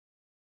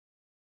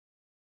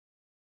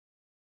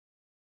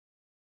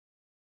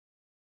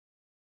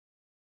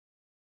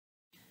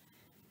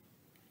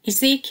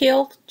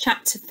Ezekiel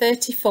chapter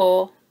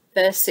 34,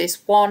 verses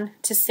 1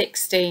 to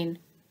 16.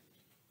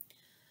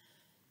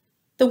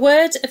 The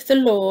word of the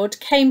Lord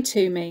came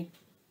to me.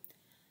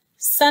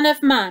 Son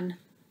of man,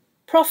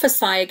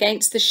 prophesy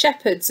against the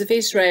shepherds of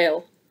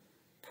Israel.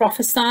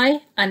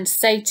 Prophesy and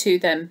say to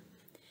them,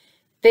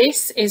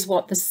 this is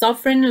what the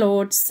sovereign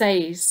Lord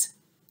says.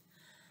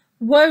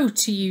 Woe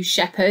to you,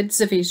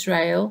 shepherds of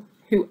Israel,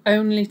 who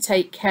only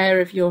take care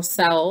of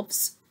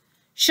yourselves.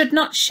 Should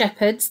not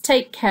shepherds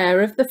take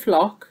care of the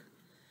flock?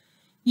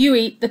 You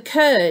eat the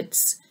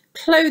curds,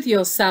 clothe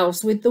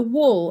yourselves with the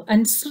wool,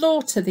 and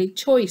slaughter the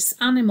choice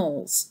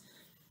animals.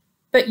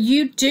 But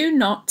you do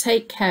not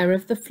take care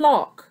of the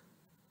flock.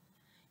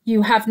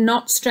 You have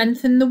not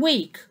strengthened the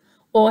weak,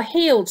 or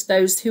healed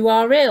those who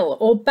are ill,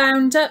 or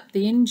bound up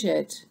the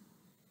injured.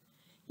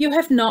 You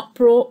have not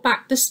brought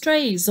back the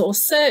strays, or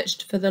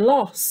searched for the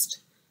lost.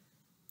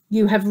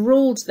 You have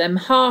ruled them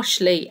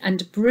harshly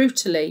and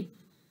brutally.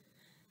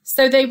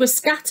 So they were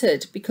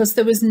scattered because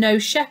there was no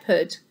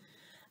shepherd,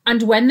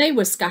 and when they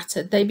were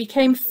scattered they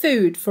became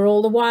food for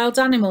all the wild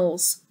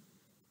animals.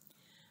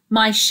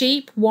 My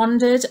sheep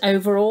wandered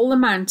over all the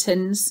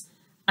mountains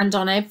and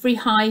on every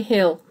high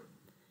hill.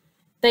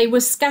 They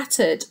were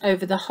scattered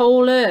over the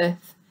whole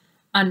earth,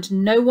 and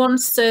no one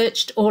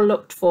searched or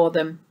looked for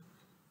them.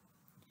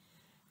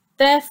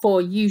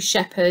 Therefore, you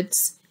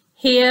shepherds,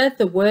 hear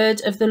the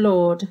word of the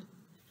Lord.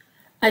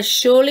 As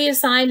surely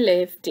as I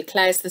live,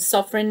 declares the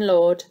sovereign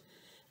Lord,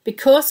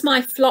 because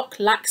my flock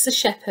lacks a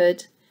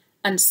shepherd,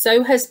 and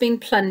so has been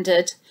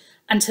plundered,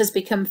 and has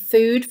become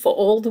food for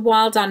all the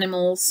wild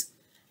animals,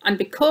 and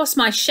because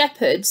my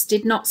shepherds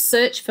did not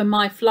search for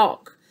my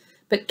flock,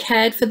 but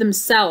cared for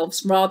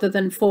themselves rather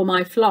than for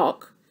my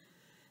flock,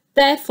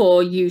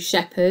 therefore, you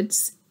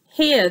shepherds,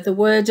 hear the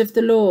word of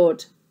the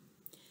Lord.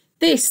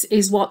 This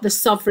is what the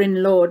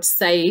sovereign Lord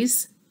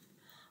says.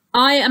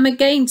 I am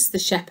against the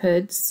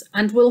shepherds,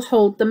 and will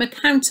hold them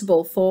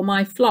accountable for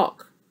my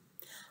flock.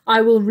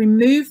 I will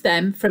remove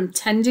them from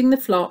tending the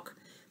flock,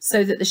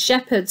 so that the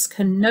shepherds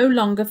can no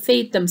longer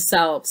feed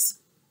themselves.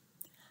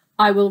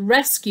 I will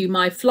rescue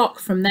my flock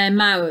from their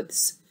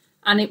mouths,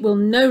 and it will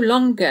no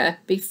longer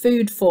be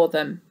food for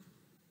them.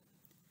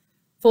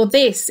 For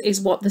this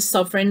is what the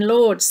sovereign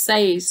Lord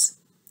says.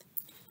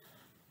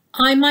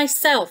 I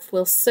myself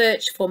will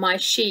search for my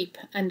sheep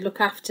and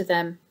look after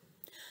them.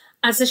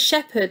 As a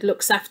shepherd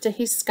looks after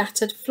his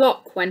scattered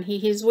flock when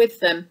he is with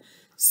them,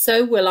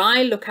 so will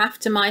I look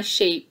after my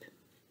sheep.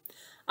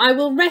 I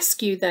will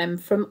rescue them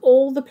from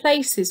all the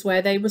places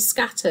where they were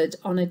scattered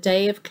on a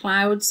day of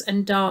clouds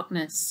and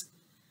darkness.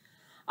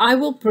 I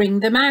will bring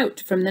them out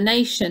from the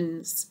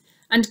nations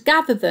and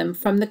gather them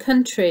from the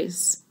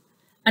countries,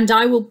 and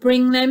I will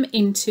bring them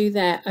into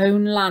their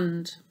own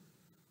land.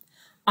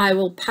 I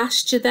will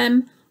pasture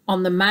them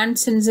on the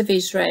mountains of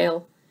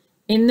Israel,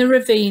 in the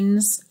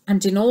ravines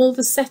and in all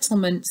the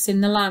settlements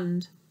in the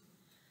land.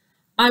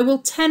 I will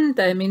tend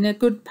them in a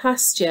good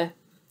pasture,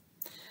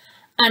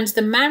 and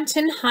the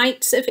mountain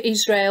heights of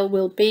Israel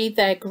will be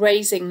their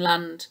grazing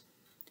land.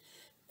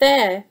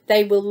 There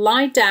they will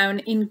lie down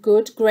in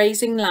good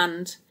grazing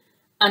land,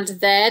 and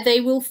there they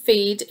will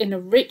feed in a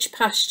rich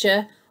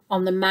pasture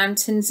on the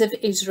mountains of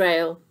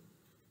Israel.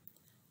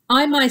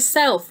 I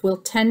myself will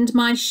tend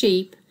my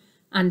sheep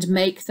and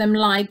make them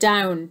lie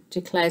down,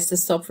 declares the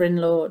sovereign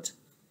Lord.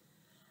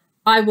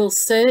 I will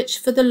search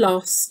for the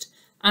lost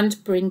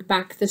and bring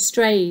back the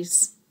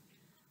strays.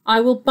 I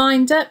will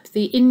bind up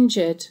the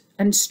injured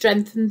and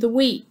strengthen the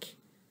weak,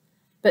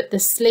 but the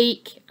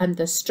sleek and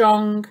the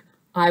strong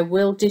I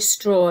will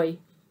destroy.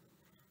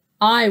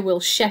 I will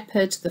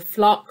shepherd the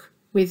flock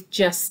with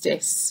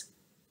justice.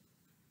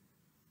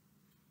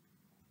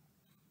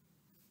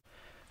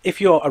 If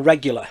you're a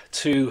regular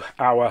to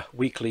our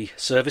weekly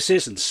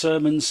services and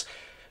sermons,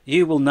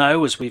 you will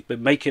know, as we've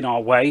been making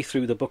our way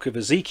through the book of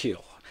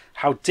Ezekiel,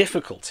 how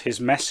difficult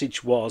his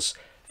message was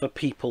for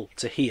people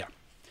to hear.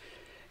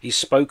 He's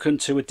spoken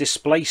to a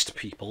displaced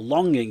people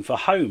longing for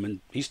home, and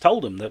he's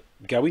told them that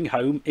going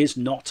home is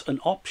not an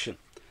option.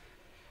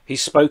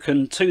 He's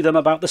spoken to them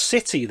about the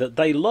city that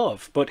they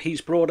love, but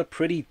he's brought a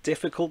pretty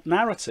difficult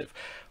narrative,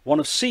 one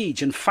of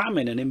siege and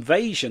famine and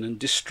invasion and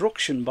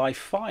destruction by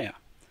fire.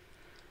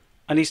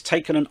 And he's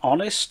taken an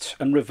honest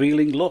and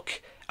revealing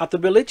look at the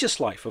religious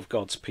life of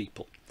God's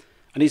people,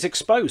 and he's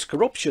exposed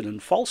corruption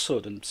and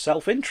falsehood and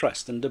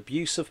self-interest and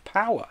abuse of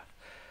power.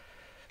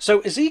 So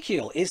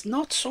Ezekiel is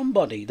not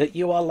somebody that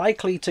you are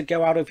likely to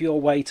go out of your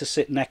way to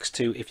sit next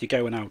to if you're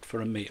going out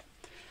for a meal,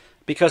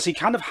 because he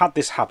kind of had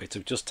this habit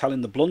of just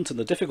telling the blunt and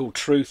the difficult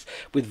truth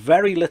with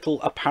very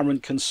little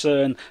apparent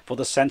concern for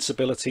the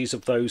sensibilities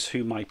of those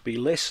who might be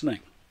listening.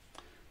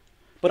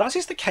 But as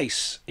is the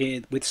case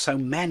with so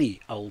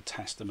many Old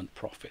Testament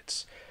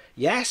prophets,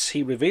 yes,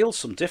 he reveals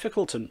some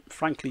difficult and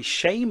frankly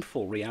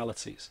shameful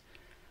realities,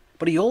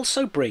 but he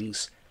also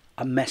brings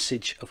a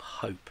message of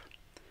hope.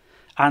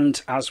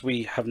 And as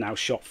we have now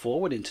shot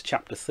forward into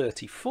chapter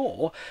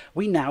 34,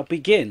 we now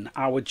begin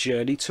our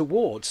journey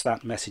towards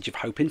that message of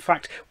hope. In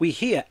fact, we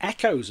hear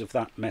echoes of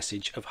that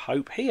message of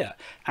hope here.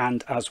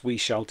 And as we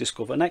shall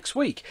discover next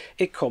week,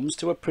 it comes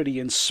to a pretty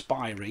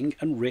inspiring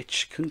and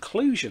rich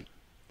conclusion.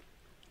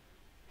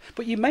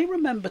 But you may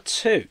remember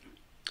too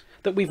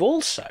that we've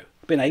also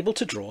been able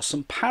to draw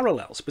some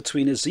parallels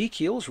between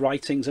Ezekiel's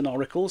writings and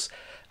oracles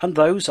and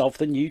those of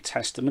the New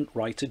Testament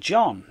writer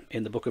John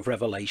in the book of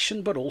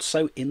Revelation, but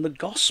also in the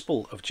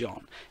Gospel of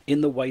John,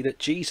 in the way that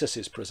Jesus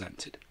is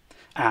presented.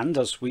 And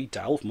as we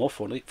delve more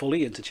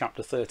fully into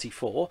chapter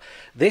 34,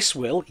 this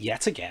will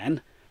yet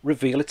again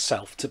reveal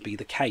itself to be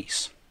the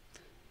case.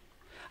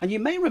 And you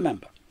may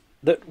remember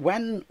that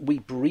when we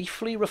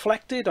briefly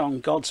reflected on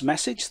God's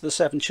message to the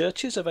seven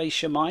churches of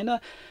Asia Minor,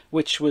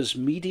 which was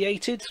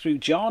mediated through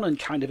John and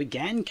kind of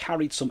again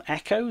carried some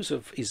echoes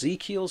of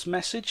Ezekiel's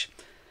message,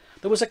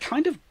 there was a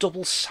kind of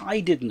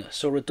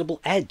double-sidedness or a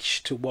double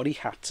edge to what he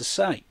had to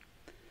say.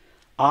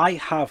 I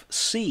have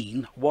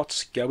seen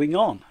what's going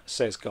on,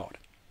 says God.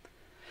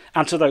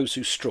 And to those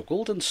who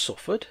struggled and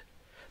suffered,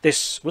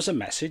 this was a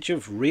message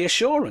of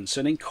reassurance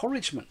and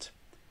encouragement.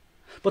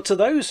 But to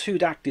those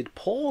who'd acted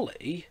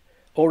poorly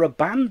or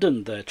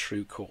abandoned their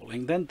true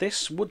calling, then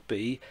this would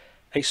be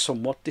a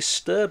somewhat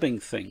disturbing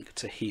thing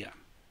to hear.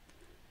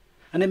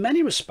 And in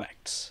many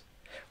respects,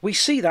 we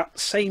see that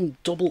same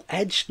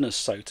double-edgedness,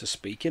 so to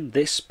speak, in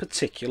this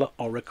particular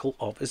oracle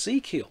of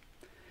Ezekiel.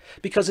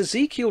 Because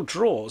Ezekiel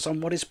draws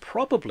on what is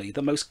probably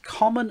the most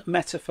common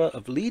metaphor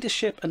of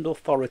leadership and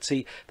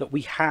authority that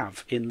we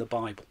have in the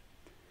Bible,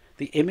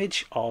 the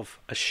image of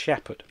a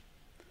shepherd.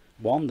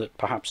 One that,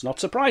 perhaps not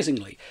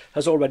surprisingly,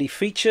 has already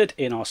featured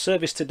in our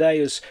service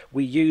today as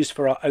we used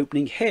for our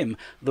opening hymn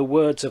the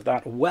words of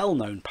that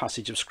well-known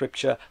passage of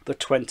Scripture, the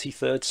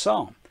 23rd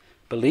Psalm,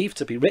 believed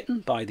to be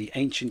written by the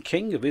ancient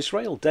king of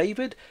Israel,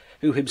 David,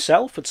 who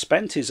himself had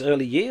spent his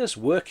early years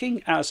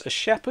working as a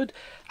shepherd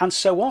and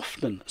so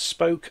often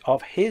spoke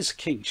of his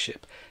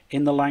kingship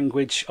in the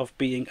language of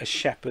being a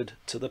shepherd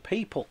to the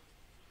people.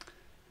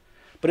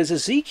 But as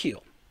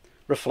Ezekiel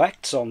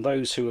reflects on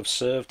those who have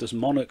served as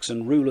monarchs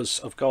and rulers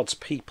of God's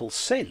people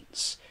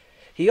since,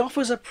 he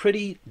offers a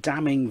pretty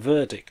damning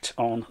verdict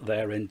on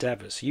their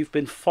endeavours. You've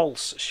been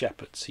false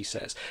shepherds, he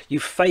says.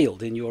 You've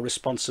failed in your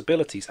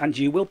responsibilities and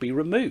you will be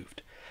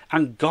removed.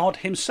 And God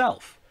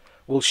himself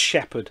will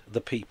shepherd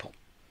the people.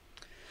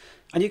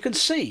 And you can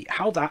see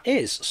how that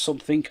is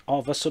something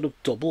of a sort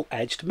of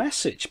double-edged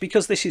message,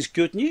 because this is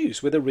good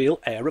news with a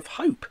real air of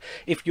hope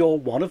if you're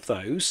one of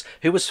those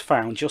who has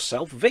found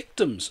yourself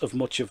victims of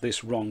much of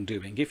this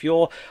wrongdoing, if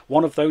you're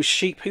one of those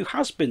sheep who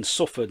has been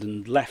suffered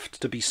and left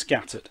to be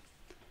scattered.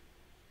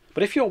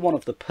 But if you're one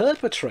of the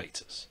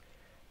perpetrators,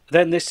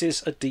 then this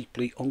is a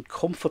deeply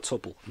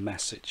uncomfortable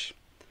message.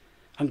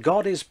 And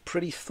God is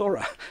pretty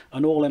thorough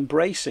and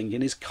all-embracing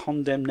in his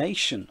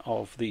condemnation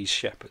of these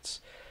shepherds.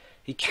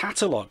 He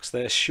catalogues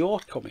their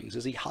shortcomings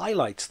as he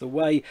highlights the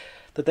way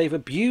that they've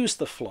abused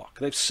the flock.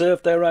 They've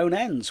served their own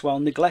ends while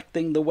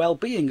neglecting the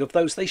well-being of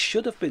those they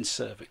should have been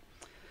serving.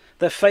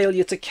 Their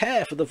failure to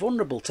care for the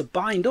vulnerable, to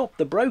bind up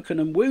the broken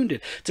and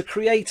wounded, to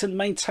create and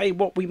maintain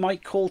what we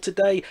might call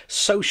today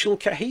social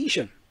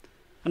cohesion.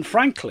 And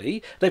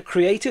frankly, they've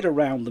created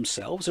around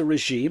themselves a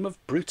regime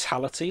of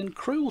brutality and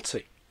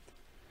cruelty.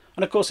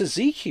 And of course,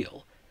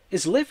 Ezekiel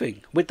is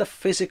living with the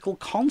physical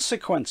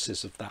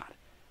consequences of that.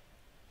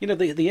 You know,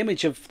 the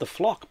image of the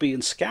flock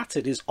being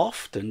scattered is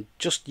often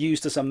just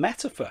used as a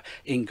metaphor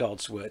in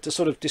God's word to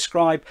sort of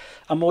describe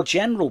a more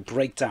general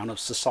breakdown of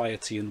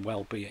society and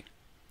well-being.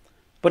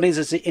 But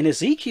in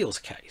Ezekiel's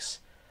case,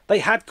 they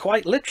had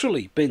quite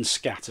literally been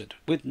scattered,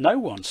 with no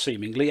one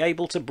seemingly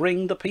able to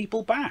bring the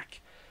people back.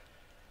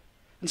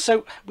 And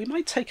so we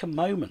might take a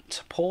moment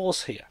to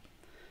pause here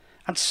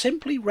and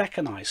simply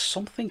recognise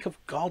something of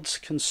God's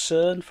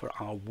concern for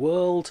our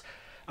world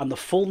and the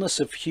fullness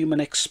of human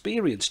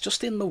experience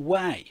just in the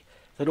way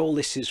that all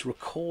this is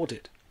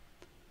recorded.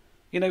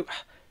 You know,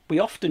 we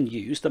often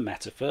use the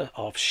metaphor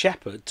of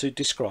shepherd to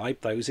describe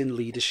those in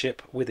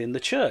leadership within the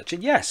church.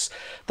 And yes,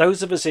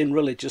 those of us in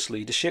religious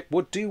leadership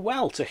would do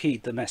well to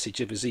heed the message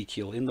of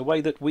Ezekiel in the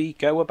way that we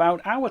go about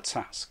our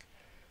task.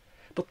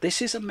 But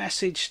this is a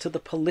message to the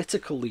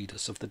political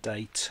leaders of the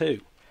day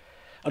too.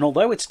 And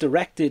although it's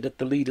directed at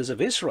the leaders of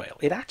Israel,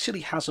 it actually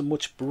has a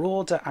much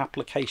broader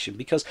application,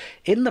 because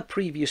in the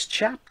previous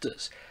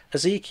chapters,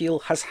 Ezekiel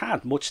has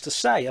had much to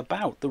say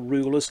about the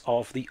rulers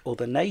of the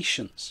other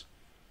nations.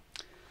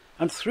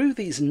 And through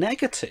these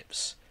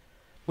negatives,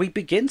 we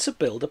begin to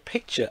build a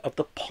picture of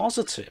the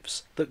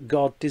positives that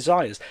God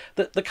desires,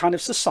 the kind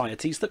of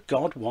societies that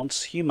God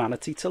wants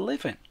humanity to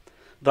live in.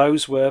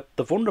 Those where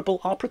the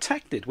vulnerable are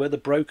protected, where the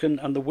broken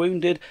and the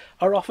wounded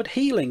are offered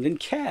healing and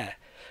care,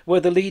 where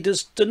the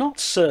leaders do not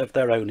serve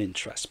their own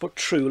interests, but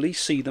truly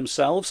see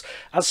themselves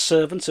as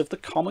servants of the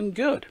common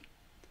good.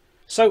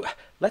 So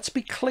let's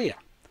be clear.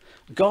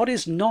 God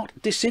is not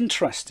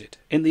disinterested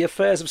in the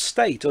affairs of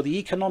state or the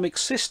economic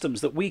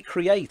systems that we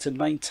create and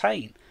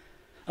maintain.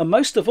 And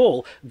most of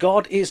all,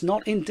 God is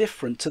not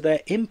indifferent to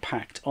their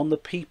impact on the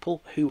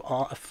people who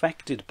are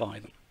affected by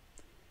them.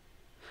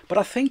 But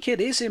I think it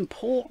is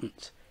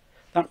important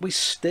that we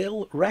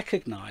still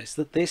recognise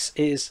that this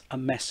is a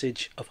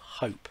message of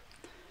hope.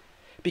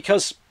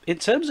 Because in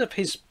terms of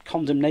his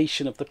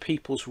condemnation of the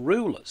people's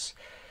rulers,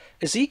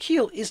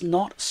 Ezekiel is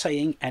not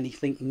saying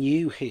anything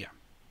new here.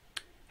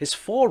 His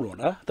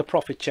forerunner, the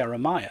prophet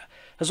Jeremiah,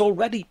 has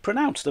already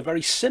pronounced a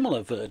very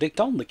similar verdict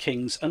on the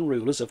kings and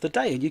rulers of the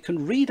day, and you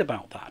can read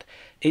about that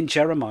in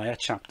Jeremiah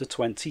chapter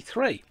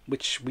 23,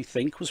 which we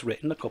think was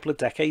written a couple of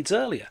decades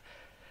earlier.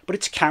 But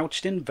it's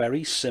couched in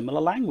very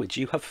similar language.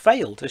 You have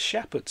failed as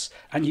shepherds,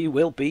 and you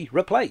will be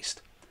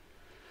replaced.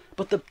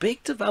 But the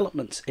big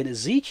development in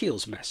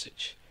Ezekiel's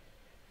message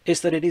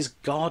is that it is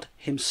God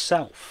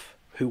himself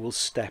who will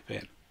step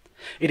in.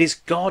 It is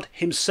God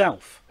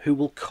himself who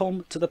will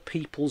come to the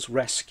people's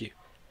rescue.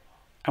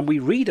 And we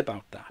read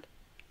about that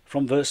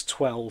from verse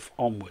 12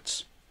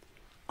 onwards.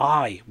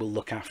 I will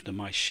look after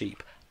my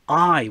sheep.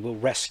 I will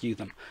rescue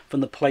them from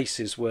the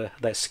places where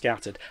they're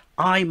scattered.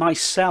 I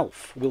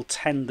myself will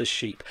tend the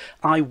sheep.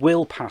 I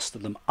will pasture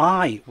them.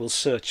 I will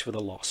search for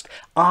the lost.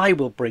 I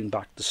will bring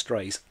back the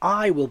strays.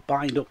 I will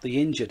bind up the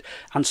injured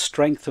and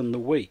strengthen the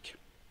weak.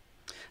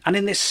 And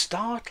in this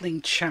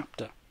startling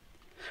chapter,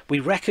 we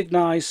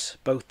recognise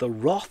both the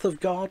wrath of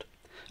God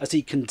as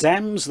he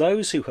condemns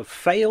those who have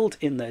failed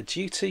in their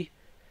duty,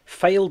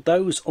 failed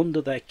those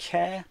under their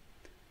care,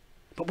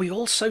 but we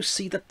also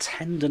see the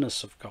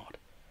tenderness of God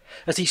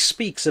as he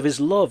speaks of his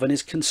love and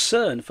his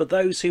concern for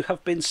those who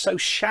have been so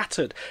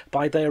shattered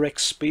by their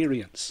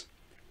experience.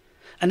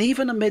 And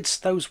even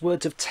amidst those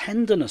words of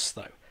tenderness,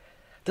 though,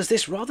 there's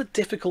this rather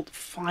difficult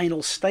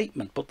final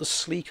statement, but the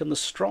sleek and the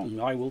strong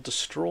I will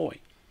destroy.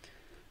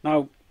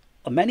 Now,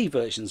 many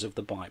versions of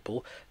the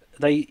Bible,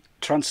 they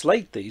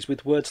translate these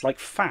with words like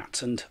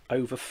fat and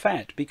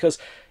overfed, because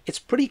it's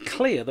pretty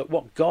clear that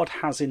what God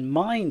has in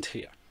mind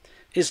here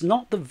is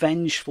not the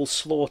vengeful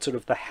slaughter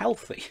of the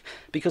healthy,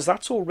 because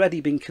that's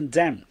already been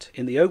condemned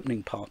in the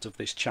opening part of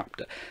this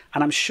chapter.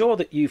 And I'm sure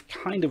that you've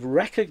kind of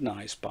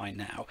recognized by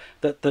now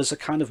that there's a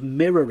kind of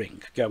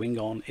mirroring going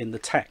on in the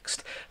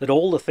text, that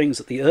all the things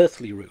that the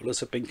earthly rulers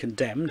have been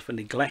condemned for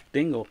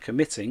neglecting or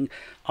committing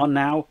are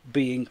now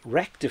being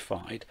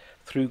rectified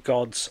through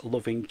God's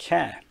loving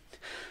care.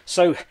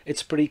 So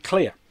it's pretty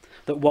clear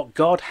that what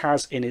God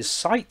has in his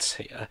sights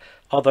here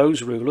are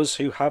those rulers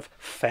who have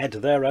fed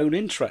their own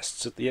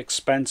interests at the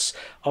expense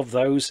of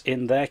those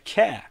in their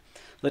care,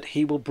 that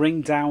he will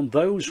bring down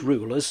those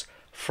rulers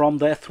from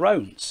their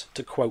thrones,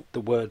 to quote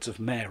the words of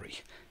Mary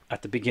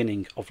at the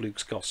beginning of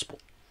Luke's Gospel.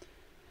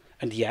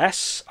 And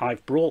yes,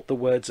 I've brought the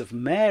words of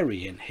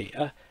Mary in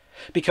here,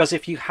 because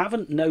if you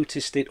haven't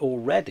noticed it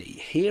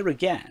already, here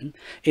again,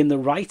 in the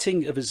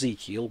writing of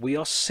Ezekiel, we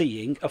are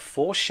seeing a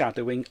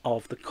foreshadowing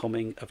of the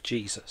coming of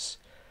Jesus.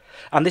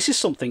 And this is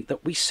something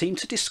that we seem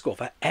to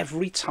discover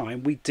every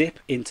time we dip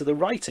into the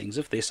writings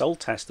of this Old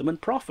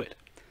Testament prophet.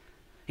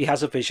 He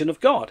has a vision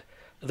of God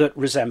that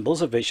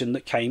resembles a vision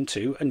that came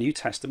to a New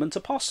Testament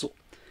apostle.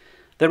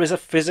 There is a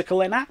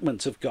physical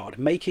enactment of God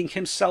making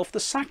himself the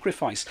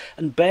sacrifice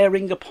and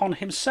bearing upon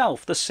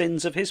himself the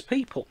sins of his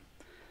people.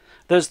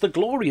 There's the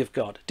glory of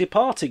God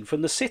departing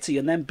from the city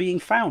and then being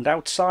found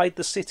outside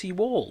the city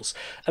walls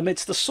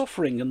amidst the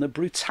suffering and the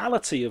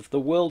brutality of the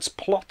world's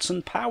plots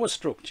and power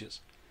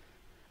structures.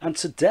 And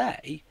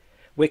today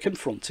we're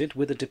confronted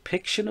with a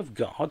depiction of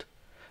God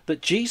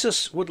that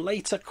Jesus would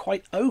later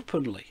quite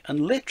openly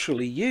and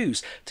literally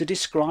use to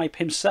describe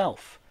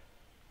himself.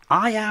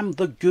 I am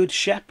the good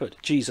shepherd,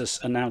 Jesus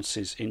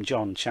announces in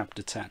John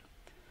chapter 10.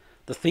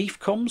 The thief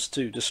comes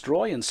to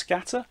destroy and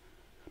scatter,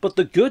 but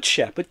the good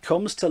shepherd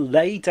comes to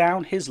lay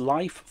down his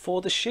life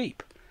for the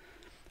sheep.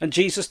 And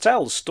Jesus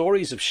tells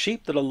stories of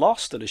sheep that are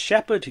lost and a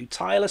shepherd who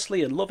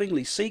tirelessly and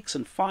lovingly seeks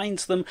and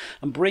finds them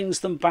and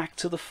brings them back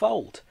to the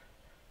fold.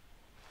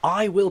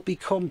 I will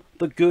become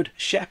the good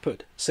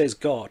shepherd, says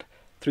God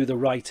through the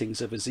writings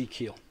of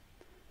Ezekiel.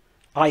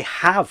 I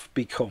have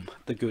become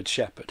the good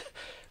shepherd,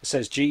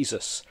 says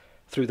Jesus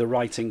through the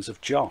writings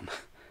of John.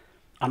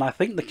 And I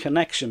think the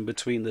connection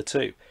between the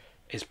two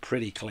is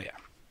pretty clear.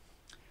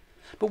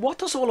 But what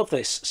does all of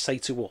this say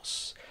to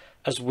us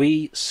as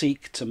we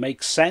seek to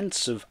make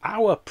sense of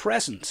our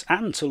present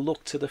and to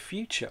look to the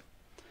future?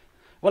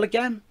 Well,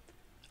 again,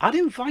 I'd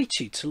invite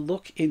you to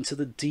look into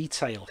the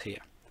detail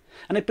here,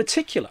 and in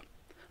particular,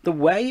 the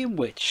way in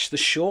which the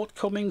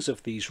shortcomings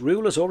of these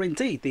rulers, or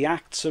indeed the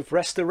acts of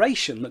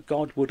restoration that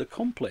God would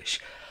accomplish,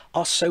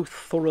 are so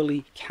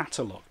thoroughly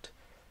catalogued.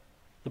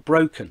 The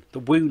broken, the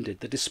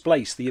wounded, the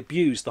displaced, the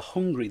abused, the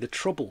hungry, the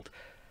troubled.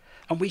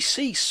 And we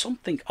see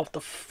something of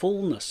the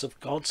fullness of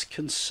God's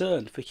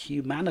concern for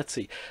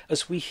humanity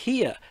as we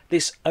hear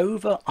this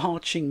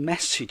overarching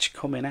message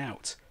coming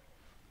out.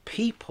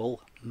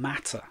 People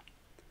matter.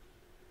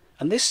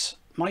 And this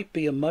might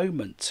be a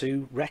moment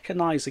to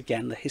recognise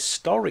again the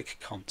historic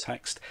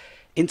context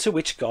into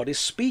which God is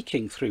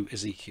speaking through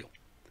Ezekiel.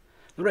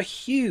 There are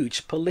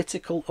huge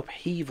political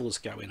upheavals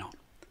going on.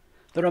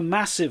 There are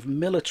massive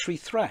military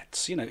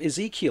threats. You know,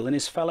 Ezekiel and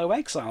his fellow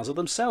exiles are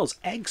themselves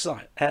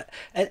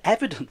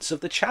evidence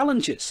of the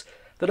challenges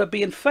that are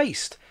being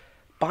faced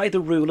by the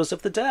rulers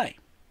of the day.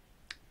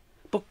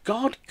 But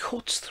God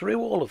cuts through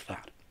all of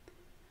that,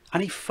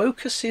 and he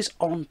focuses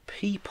on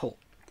people,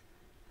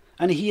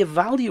 and he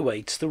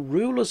evaluates the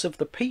rulers of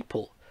the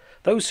people,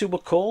 those who were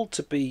called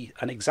to be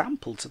an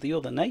example to the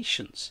other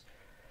nations,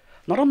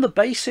 not on the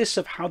basis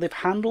of how they've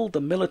handled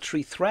the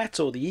military threat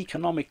or the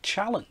economic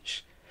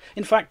challenge.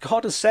 In fact,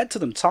 God has said to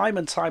them time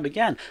and time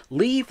again,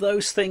 leave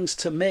those things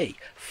to me.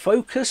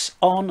 Focus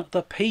on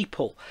the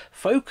people.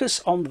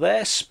 Focus on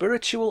their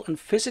spiritual and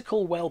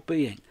physical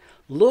well-being.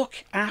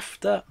 Look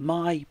after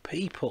my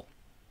people.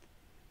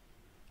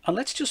 And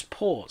let's just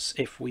pause,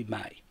 if we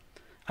may,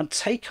 and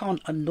take on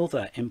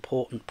another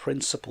important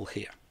principle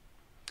here.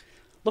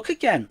 Look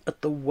again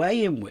at the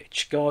way in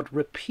which God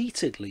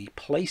repeatedly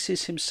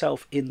places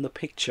himself in the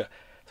picture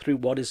through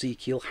what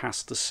Ezekiel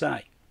has to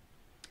say.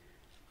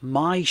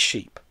 My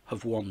sheep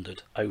have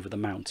wandered over the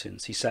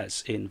mountains, he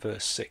says in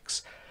verse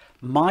 6.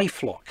 My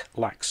flock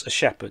lacks a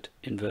shepherd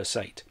in verse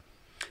 8.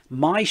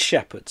 My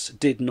shepherds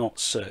did not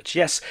search.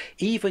 Yes,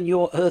 even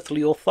your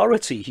earthly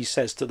authority, he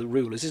says to the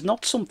rulers, is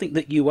not something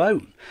that you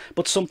own,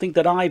 but something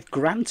that I've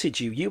granted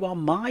you. You are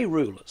my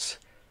rulers.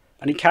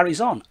 And he carries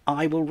on,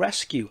 I will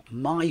rescue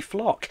my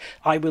flock.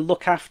 I will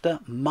look after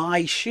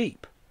my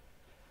sheep.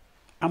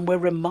 And we're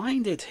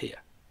reminded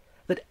here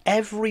that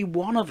every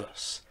one of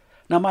us,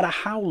 no matter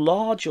how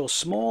large or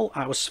small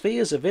our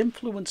spheres of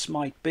influence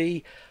might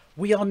be,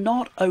 we are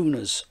not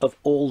owners of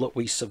all that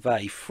we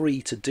survey,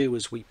 free to do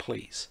as we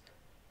please.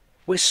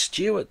 We're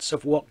stewards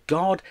of what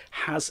God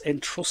has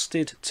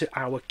entrusted to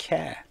our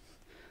care.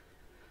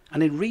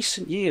 And in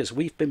recent years,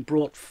 we've been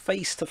brought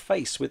face to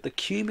face with the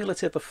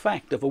cumulative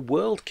effect of a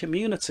world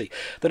community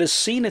that has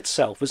seen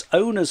itself as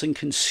owners and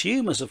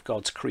consumers of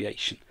God's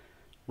creation,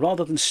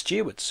 rather than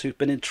stewards who've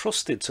been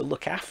entrusted to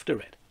look after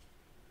it.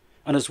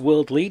 And as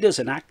world leaders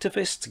and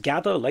activists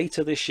gather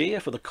later this year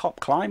for the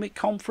COP climate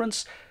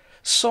conference,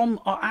 some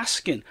are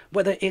asking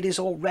whether it is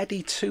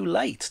already too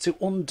late to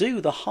undo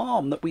the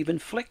harm that we've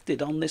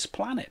inflicted on this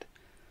planet.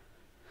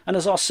 And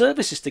as our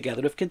services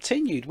together have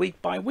continued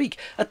week by week,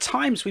 at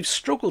times we've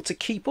struggled to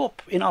keep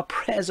up in our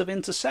prayers of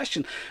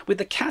intercession with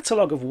the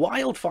catalogue of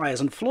wildfires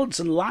and floods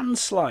and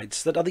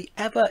landslides that are the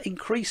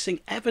ever-increasing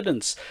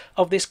evidence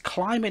of this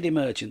climate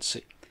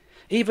emergency.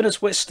 Even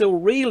as we're still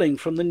reeling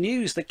from the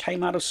news that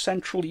came out of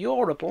Central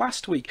Europe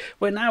last week,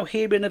 we're now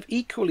hearing of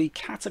equally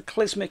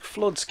cataclysmic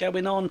floods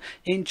going on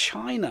in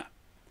China.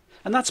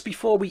 And that's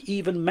before we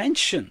even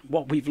mention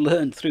what we've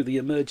learned through the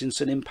emergence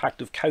and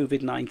impact of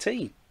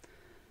COVID-19.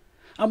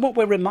 And what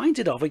we're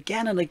reminded of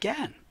again and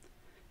again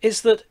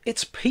is that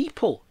it's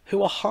people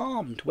who are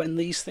harmed when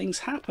these things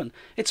happen.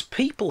 It's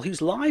people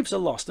whose lives are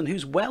lost and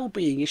whose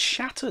well-being is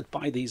shattered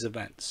by these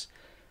events.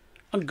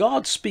 And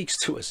God speaks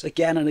to us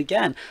again and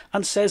again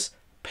and says,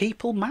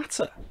 people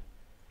matter.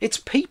 It's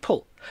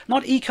people,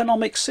 not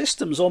economic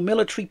systems or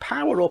military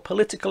power or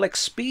political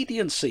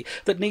expediency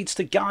that needs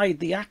to guide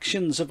the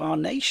actions of our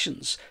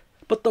nations,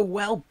 but the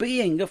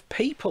well-being of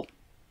people.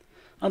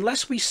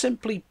 Unless we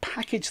simply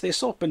package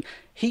this up and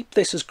heap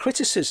this as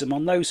criticism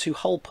on those who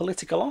hold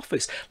political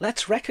office,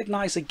 let's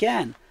recognise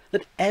again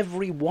that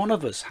every one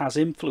of us has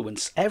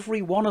influence.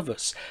 Every one of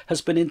us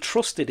has been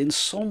entrusted in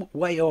some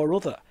way or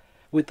other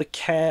with the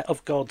care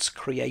of God's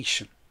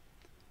creation.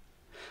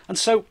 And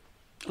so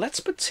let's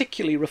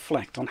particularly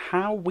reflect on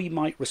how we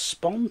might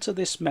respond to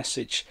this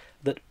message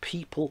that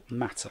people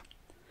matter.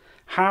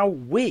 How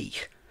we,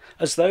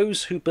 as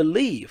those who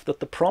believe that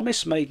the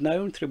promise made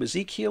known through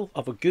Ezekiel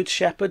of a good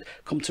shepherd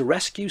come to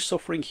rescue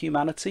suffering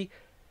humanity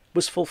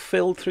was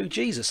fulfilled through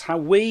Jesus. How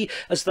we,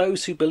 as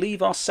those who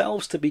believe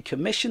ourselves to be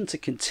commissioned to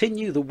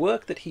continue the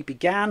work that he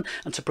began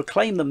and to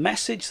proclaim the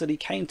message that he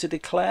came to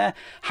declare,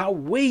 how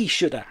we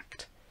should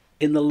act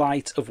in the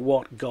light of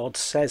what God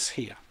says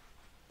here.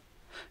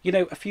 You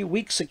know, a few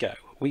weeks ago,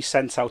 we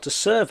sent out a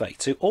survey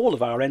to all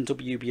of our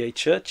NWBA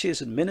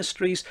churches and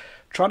ministries,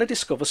 trying to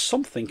discover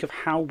something of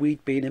how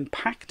we'd been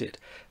impacted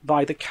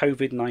by the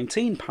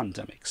COVID-19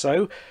 pandemic.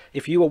 So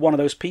if you were one of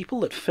those people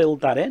that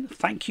filled that in,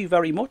 thank you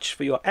very much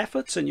for your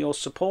efforts and your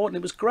support. And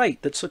it was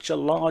great that such a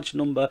large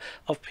number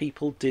of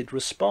people did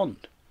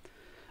respond.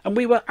 And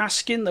we were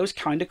asking those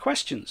kind of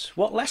questions.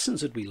 What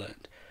lessons had we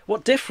learned?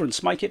 What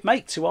difference might it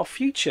make to our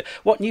future?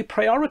 What new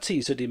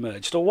priorities had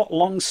emerged, or what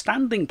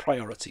long-standing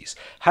priorities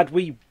had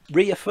we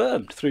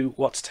reaffirmed through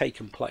what's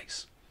taken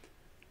place?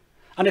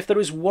 And if there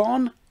is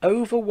one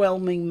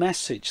overwhelming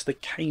message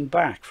that came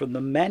back from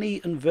the many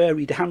and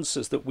varied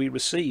answers that we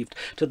received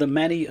to the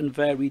many and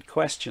varied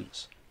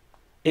questions,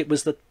 it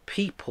was that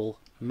people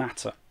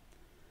matter.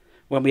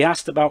 When we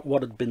asked about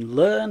what had been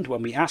learned,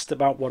 when we asked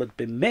about what had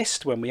been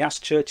missed, when we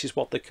asked churches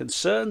what their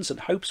concerns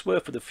and hopes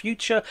were for the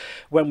future,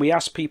 when we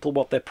asked people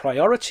what their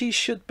priorities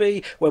should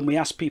be, when we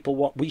asked people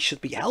what we should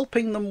be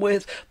helping them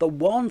with, the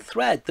one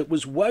thread that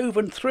was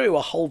woven through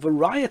a whole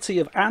variety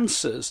of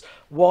answers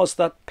was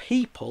that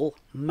people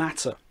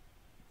matter.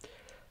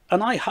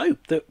 And I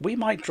hope that we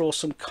might draw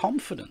some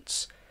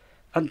confidence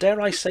and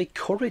dare I say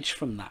courage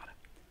from that.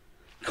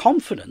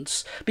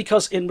 Confidence,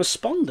 because in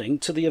responding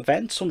to the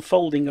events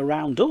unfolding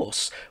around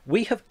us,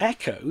 we have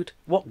echoed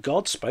what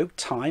God spoke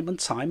time and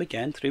time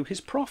again through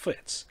his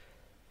prophets.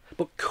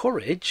 But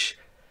courage,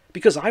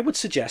 because I would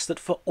suggest that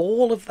for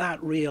all of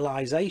that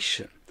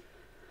realization,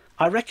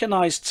 I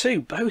recognise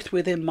too, both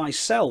within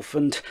myself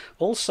and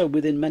also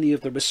within many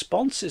of the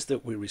responses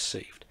that we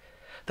received,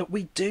 that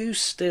we do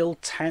still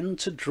tend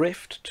to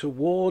drift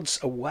towards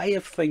a way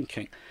of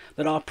thinking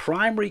that our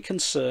primary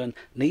concern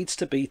needs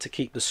to be to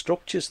keep the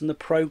structures and the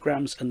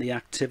programs and the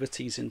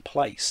activities in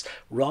place,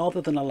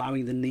 rather than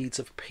allowing the needs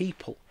of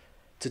people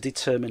to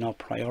determine our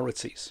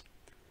priorities.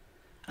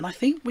 And I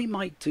think we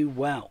might do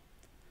well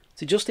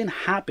to just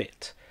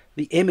inhabit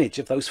the image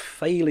of those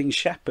failing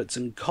shepherds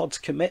and God's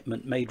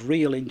commitment made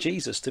real in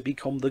Jesus to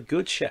become the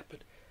good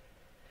shepherd.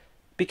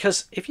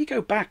 Because if you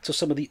go back to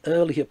some of the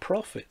earlier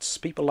prophets,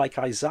 people like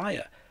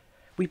Isaiah,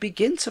 we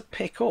begin to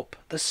pick up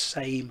the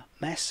same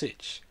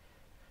message.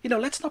 You know,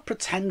 let's not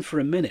pretend for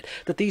a minute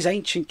that these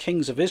ancient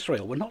kings of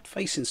Israel were not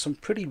facing some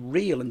pretty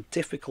real and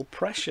difficult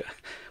pressure,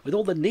 with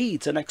all the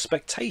needs and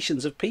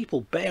expectations of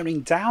people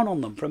bearing down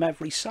on them from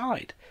every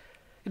side.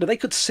 You know, they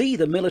could see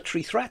the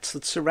military threats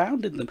that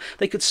surrounded them.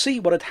 They could see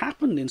what had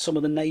happened in some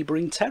of the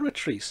neighbouring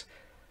territories.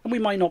 And we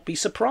might not be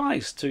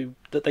surprised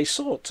that they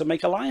sought to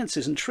make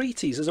alliances and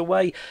treaties as a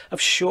way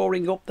of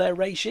shoring up their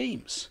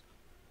regimes.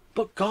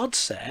 But God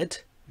said,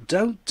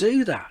 don't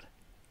do that.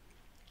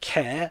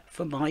 Care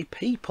for my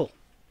people.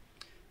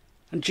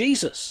 And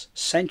Jesus,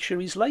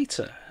 centuries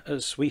later,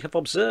 as we have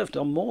observed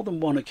on more than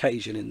one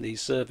occasion in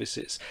these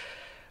services,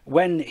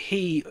 when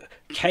he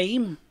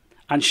came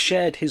and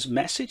shared his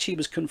message, he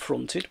was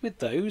confronted with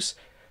those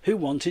who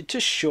wanted to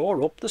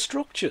shore up the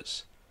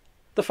structures.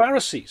 The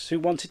Pharisees, who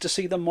wanted to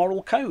see the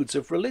moral codes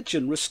of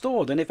religion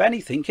restored and, if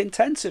anything,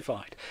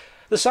 intensified.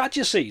 The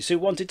Sadducees, who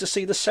wanted to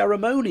see the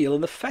ceremonial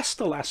and the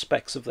festal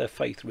aspects of their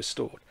faith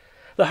restored.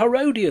 The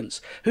Herodians,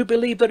 who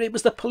believed that it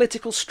was the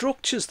political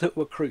structures that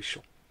were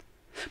crucial.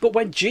 But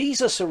when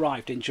Jesus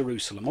arrived in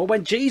Jerusalem, or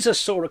when Jesus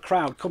saw a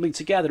crowd coming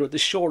together at the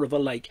shore of a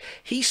lake,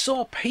 he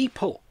saw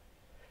people.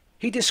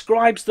 He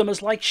describes them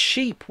as like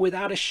sheep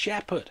without a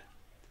shepherd.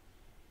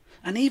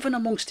 And even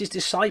amongst his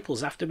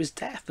disciples after his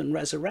death and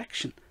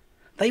resurrection,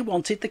 they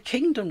wanted the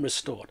kingdom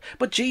restored.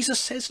 But Jesus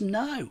says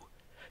no.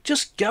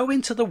 Just go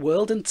into the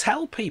world and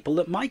tell people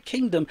that my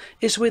kingdom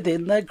is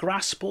within their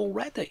grasp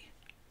already.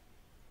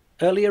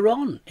 Earlier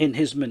on in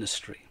his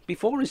ministry,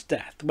 before his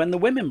death, when the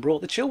women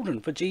brought the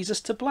children for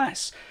Jesus to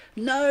bless,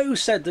 no,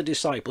 said the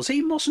disciples,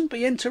 he mustn't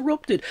be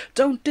interrupted.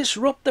 Don't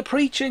disrupt the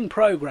preaching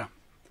program.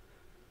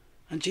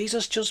 And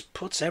Jesus just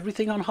puts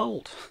everything on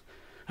hold,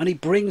 and he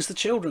brings the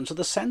children to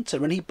the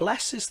centre and he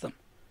blesses them,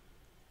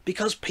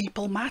 because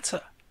people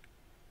matter.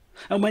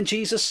 And when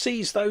Jesus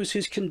sees those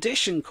whose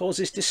condition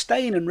causes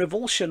disdain and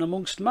revulsion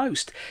amongst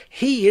most,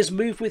 he is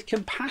moved with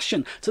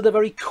compassion to the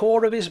very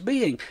core of his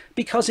being,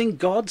 because in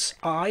God's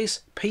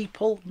eyes,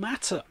 people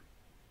matter.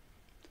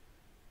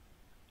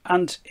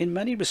 And in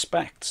many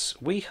respects,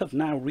 we have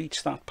now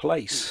reached that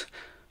place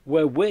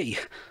where we,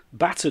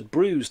 battered,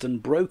 bruised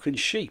and broken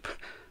sheep,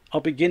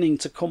 are beginning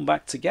to come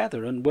back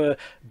together, and where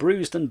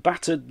bruised and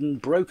battered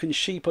and broken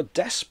sheep are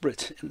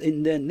desperate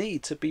in their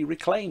need to be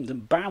reclaimed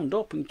and bound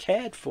up and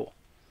cared for.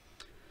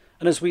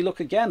 And as we look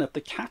again at the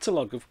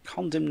catalogue of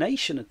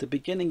condemnation at the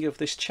beginning of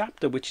this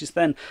chapter, which is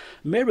then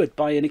mirrored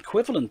by an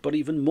equivalent but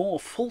even more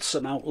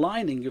fulsome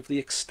outlining of the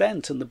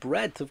extent and the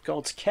breadth of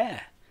God's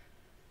care,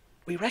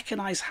 we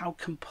recognise how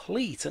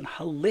complete and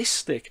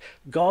holistic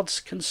God's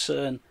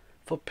concern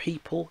for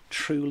people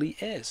truly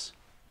is.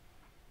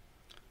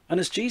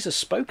 And as Jesus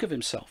spoke of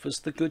himself as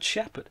the Good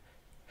Shepherd,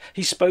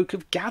 he spoke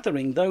of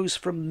gathering those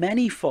from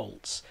many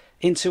folds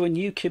into a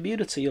new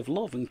community of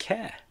love and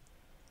care.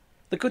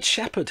 The Good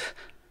Shepherd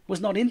was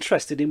not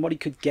interested in what he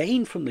could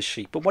gain from the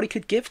sheep, but what he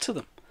could give to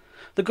them.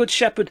 The Good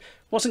Shepherd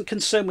wasn't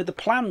concerned with the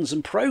plans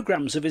and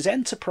programs of his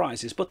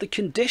enterprises, but the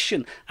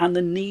condition and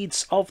the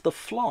needs of the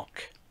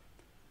flock.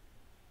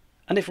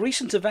 And if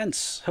recent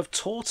events have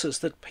taught us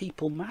that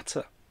people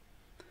matter,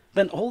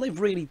 then all they've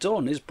really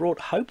done is brought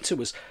hope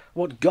to us,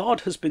 what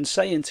God has been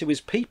saying to his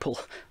people,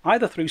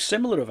 either through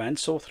similar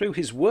events or through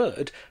his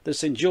word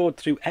that's endured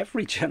through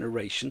every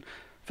generation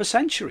for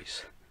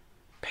centuries.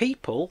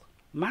 People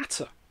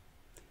matter.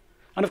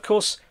 And of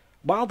course,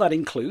 while that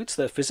includes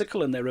their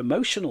physical and their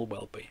emotional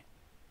well-being,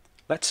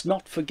 let's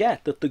not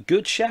forget that the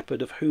Good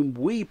Shepherd, of whom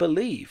we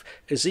believe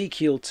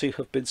Ezekiel to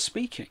have been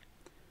speaking,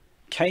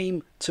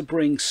 came to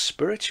bring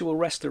spiritual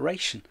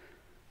restoration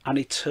and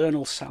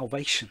eternal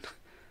salvation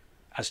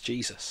as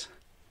Jesus.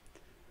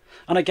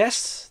 And I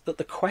guess that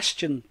the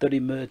question that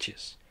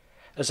emerges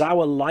as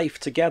our life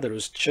together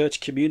as church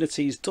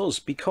communities does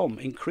become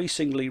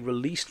increasingly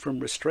released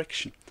from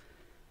restriction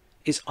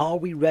is, are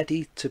we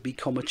ready to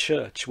become a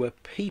church where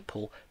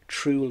people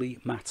truly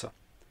matter?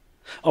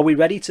 Are we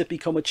ready to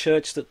become a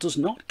church that does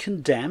not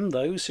condemn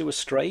those who are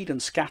strayed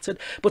and scattered,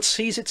 but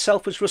sees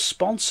itself as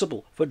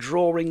responsible for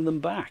drawing them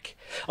back?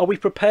 Are we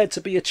prepared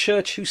to be a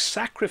church who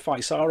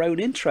sacrifice our own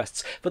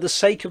interests for the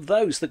sake of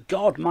those that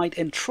God might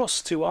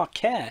entrust to our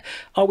care?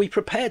 Are we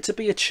prepared to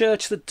be a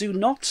church that do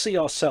not see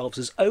ourselves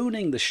as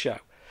owning the show,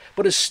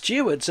 but as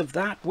stewards of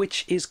that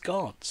which is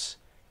God's?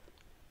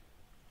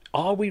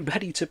 Are we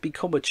ready to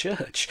become a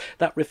church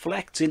that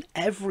reflects in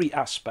every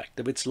aspect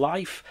of its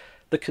life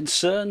the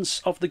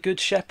concerns of the Good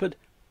Shepherd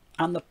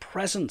and the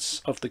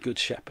presence of the Good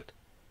Shepherd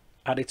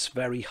at its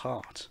very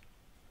heart?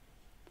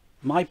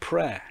 My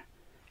prayer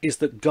is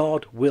that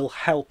God will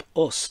help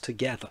us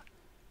together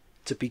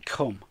to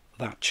become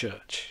that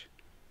church.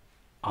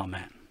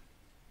 Amen.